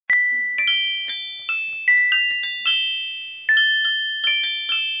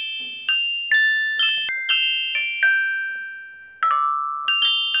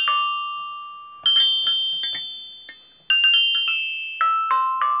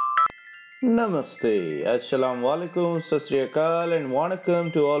Namaste, Assalamu alaikum, Sat Sri Akal, and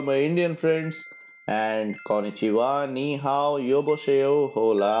Wanakam to all my Indian friends. And Konnichiwa, Ni Hao, Yoboseo,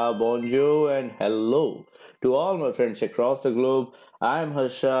 Hola, Bonjour, and hello to all my friends across the globe. I am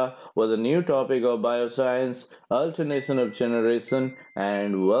Harsha with a new topic of bioscience, alternation of generation,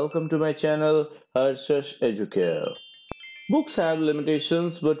 and welcome to my channel, Harsha's Educare. Books have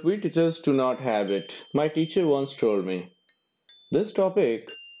limitations, but we teachers do not have it. My teacher once told me. This topic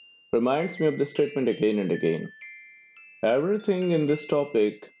reminds me of this statement again and again. Everything in this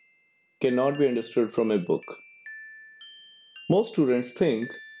topic cannot be understood from a book. Most students think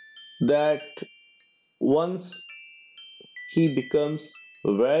that once he becomes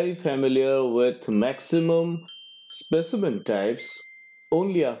very familiar with maximum specimen types,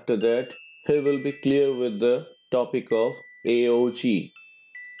 only after that he will be clear with the topic of AOG.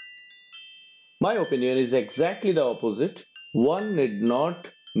 My opinion is exactly the opposite. One need not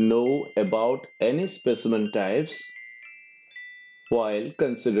know about any specimen types while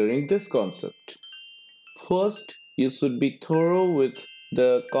considering this concept. First, you should be thorough with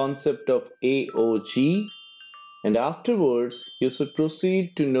the concept of AOG, and afterwards you should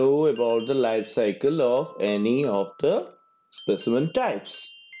proceed to know about the life cycle of any of the specimen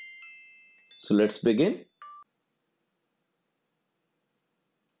types. So let's begin.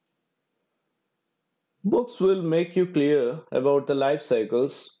 Books will make you clear about the life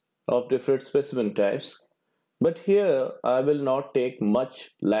cycles of different specimen types. But here I will not take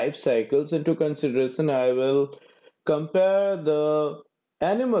much life cycles into consideration. I will compare the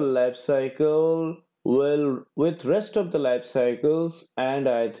animal life cycle with rest of the life cycles, and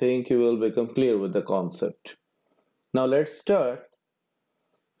I think you will become clear with the concept. Now let's start.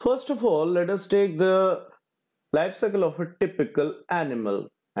 First of all, let us take the life cycle of a typical animal,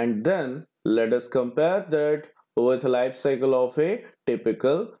 and then let us compare that with the life cycle of a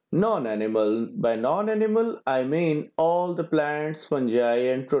typical non-animal. By non-animal, I mean all the plants, fungi,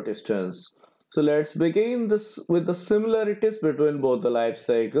 and protistans. So let's begin this with the similarities between both the life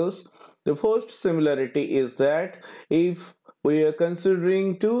cycles. The first similarity is that if we are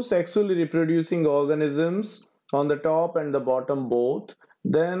considering two sexually reproducing organisms on the top and the bottom both,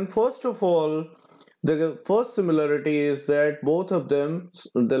 then first of all, the first similarity is that both of them,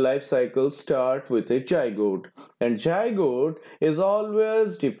 the life cycles start with a zygote, and zygote is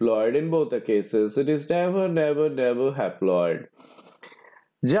always diploid in both the cases. It is never haploid.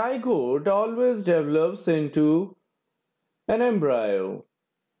 Zygote always develops into an embryo,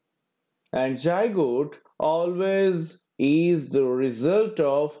 and zygote always is the result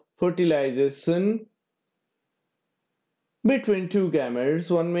of fertilization between two gametes,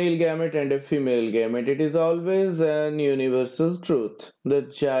 one male gamete and a female gamete. It is always an universal truth. The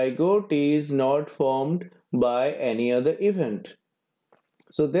zygote is not formed by any other event.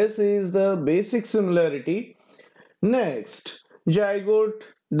 So this is the basic similarity. Next, zygote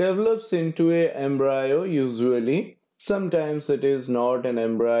develops into a embryo usually. Sometimes it is not an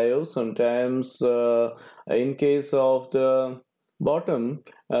embryo. Sometimes in case of the bottom,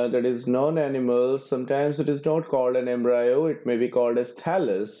 that is non-animal, sometimes it is not called an embryo, it may be called as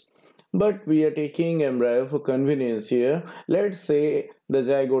thallus, but we are taking embryo for convenience here. Let's say the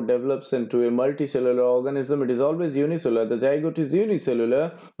zygote develops into a multicellular organism. It is always unicellular. The zygote is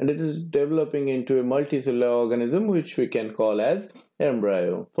unicellular and it is developing into a multicellular organism, which we can call as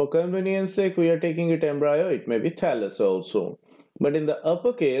embryo. For convenience sake, we are taking it embryo. It may be thallus also, but in the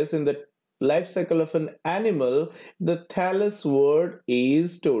upper case, in the life cycle of an animal, the thallus word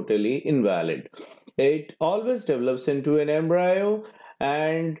is totally invalid. It always develops into an embryo,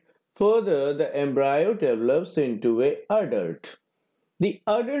 and further the embryo develops into an adult. The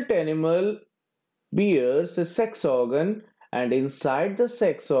adult animal bears a sex organ, and inside the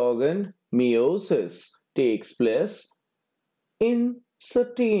sex organ, meiosis takes place in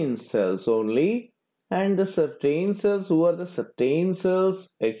certain cells only. And the certain cells, who are the certain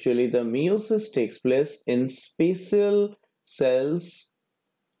cells? Actually, the meiosis takes place in special cells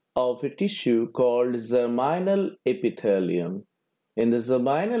of a tissue called germinal epithelium. In the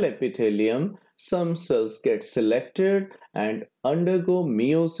germinal epithelium, some cells get selected and undergo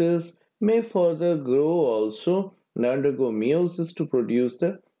meiosis, may further grow also and undergo meiosis to produce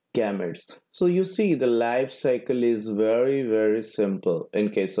the gametes. So you see, the life cycle is very simple in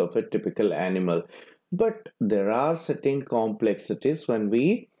case of a typical animal. But there are certain complexities when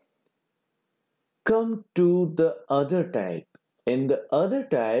we come to the other type. In the other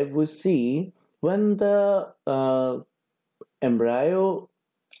type, we see when the embryo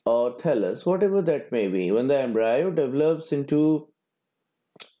or thallus, whatever that may be, when the embryo develops into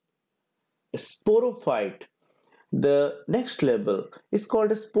a sporophyte, The next level is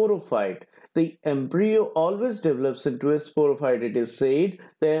called a sporophyte. The embryo always develops into a sporophyte, it is said,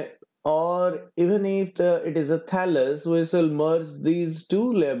 that, or even if it is a thallus, we shall merge these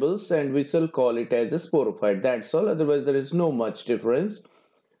two levels and we shall call it as a sporophyte. That's all, otherwise there is no much difference.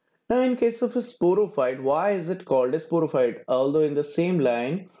 Now, in case of a sporophyte, why is it called a sporophyte? Although in the same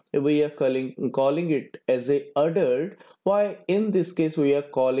line we are calling it as a adult, why in this case we are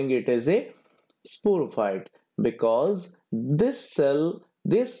calling it as a sporophyte? Because this cell,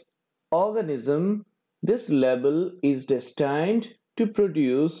 this organism, this level is destined to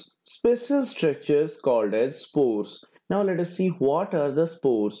produce special structures called as spores. Now let us see what are the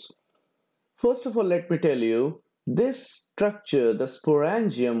spores. First of all, let me tell you, this structure, the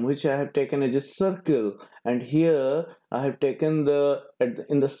sporangium, which I have taken as a circle, and here I have taken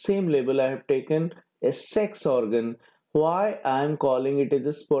in the same label I have taken a sex organ. Why I am calling it as a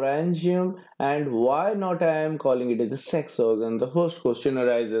sporangium and why not I am calling it as a sex organ? The first question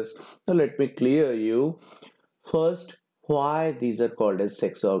arises. So let me clear you. First, why these are called as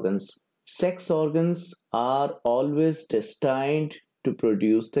sex organs? Sex organs are always destined to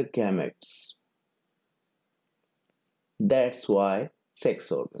produce the gametes. That's why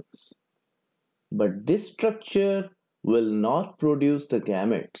sex organs. But this structure will not produce the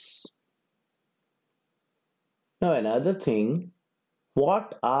gametes. Now another thing,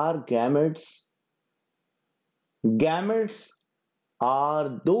 what are gametes? Gametes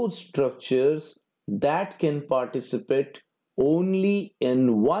are those structures that can participate only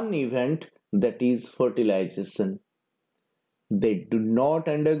in one event, that is fertilization. They do not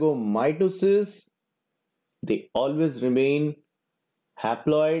undergo mitosis. They always remain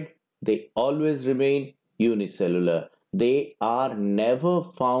haploid. They always remain unicellular. They are never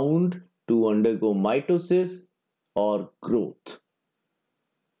found to undergo mitosis or growth.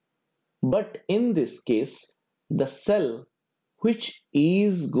 But in this case, the cell which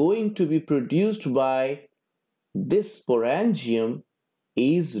is going to be produced by this sporangium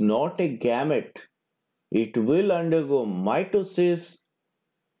is not a gamete. It will undergo mitosis.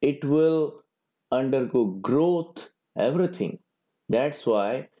 It will undergo growth, everything. That's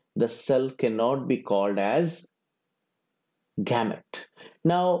why the cell cannot be called as gamete.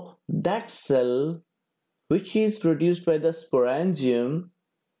 Now, that cell which is produced by the sporangium,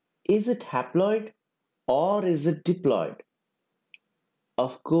 is it haploid or is it diploid?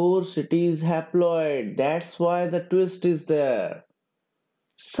 Of course, it is haploid. That's why the twist is there.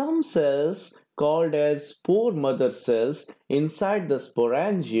 Some cells called as spore mother cells inside the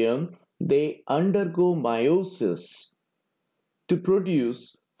sporangium, they undergo meiosis to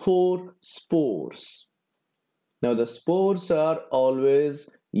produce 4 spores. Now the spores are always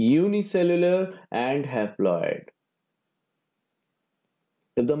unicellular and haploid.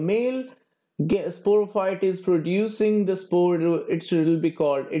 If the male sporophyte is producing the spore, it shall be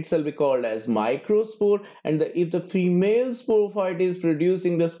called as microspore, and if the female sporophyte is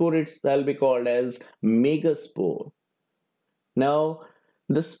producing the spore, it shall be called as megaspore. Now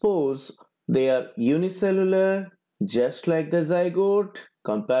the spores, they are unicellular, just like the zygote,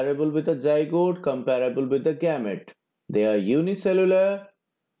 comparable with the zygote, comparable with the gamete. They are unicellular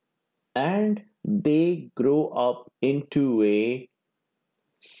and they grow up into a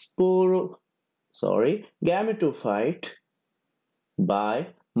gametophyte by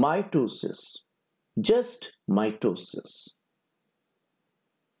mitosis, just mitosis.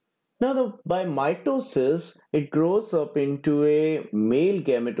 Now, by mitosis, it grows up into a male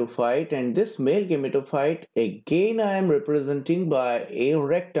gametophyte, and this male gametophyte, again I am representing by a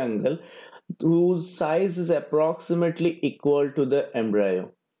rectangle whose size is approximately equal to the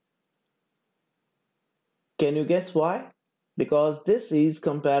embryo. Can you guess why? Because this is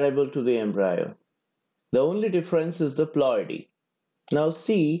comparable to the embryo. The only difference is the ploidy. Now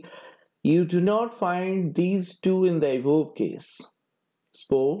see, you do not find these two in the above case,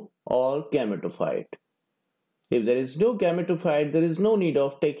 spore or gametophyte. If there is no gametophyte, there is no need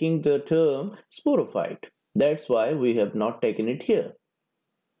of taking the term sporophyte. That's why we have not taken it here.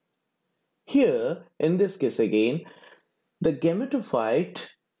 Here, in this case again, the gametophyte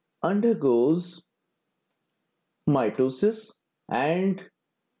undergoes mitosis and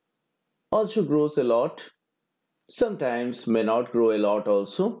also grows a lot, sometimes may not grow a lot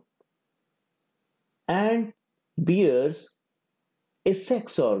also, and bears a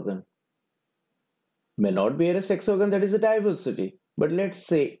sex organ. May not bear a sex organ, that is a diversity, but let's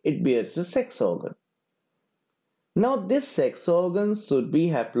say it bears a sex organ. Now this sex organ should be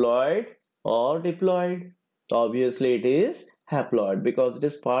haploid or diploid. Obviously it is haploid because it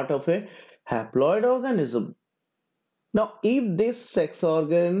is part of a haploid organism. Now if this sex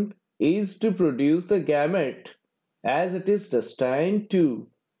organ is to produce the gamete, as it is destined to.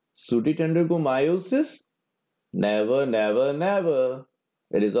 Should it undergo meiosis? Never, never, never.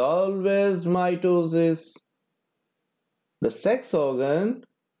 It is always mitosis. The sex organ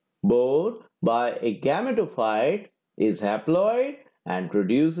borne by a gametophyte is haploid and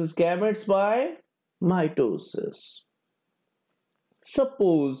produces gametes by mitosis.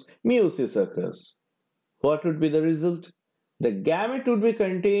 Suppose meiosis occurs. What would be the result? The gamete would be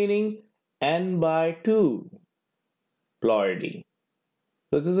containing n by 2 ploidy.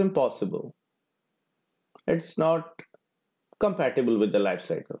 This is impossible. It's not compatible with the life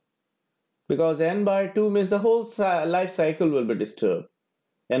cycle. Because n by 2 means the whole life cycle will be disturbed.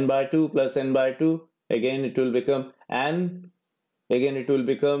 N by 2 plus n by 2, again it will become n, again it will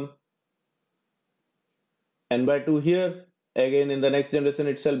become n by 2 here, again in the next generation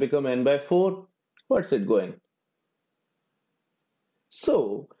itself become n by 4. What's it going?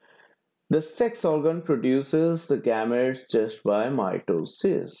 So, the sex organ produces the gametes just by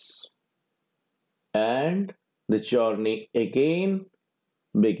mitosis. And the journey again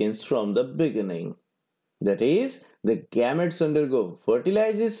begins from the beginning. That is, the gametes undergo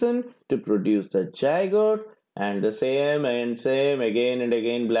fertilization to produce the zygote and the same again and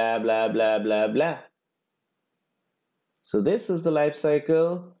again, blah, blah, blah, blah, blah. So this is the life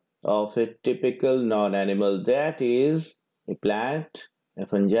cycle of a typical non-animal, that is a plant, a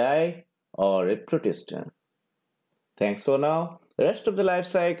fungi, or a protistan. Thanks for now. The rest of the life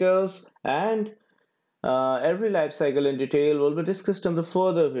cycles and every life cycle in detail will be discussed in the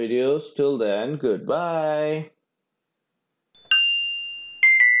further videos. Till then, goodbye.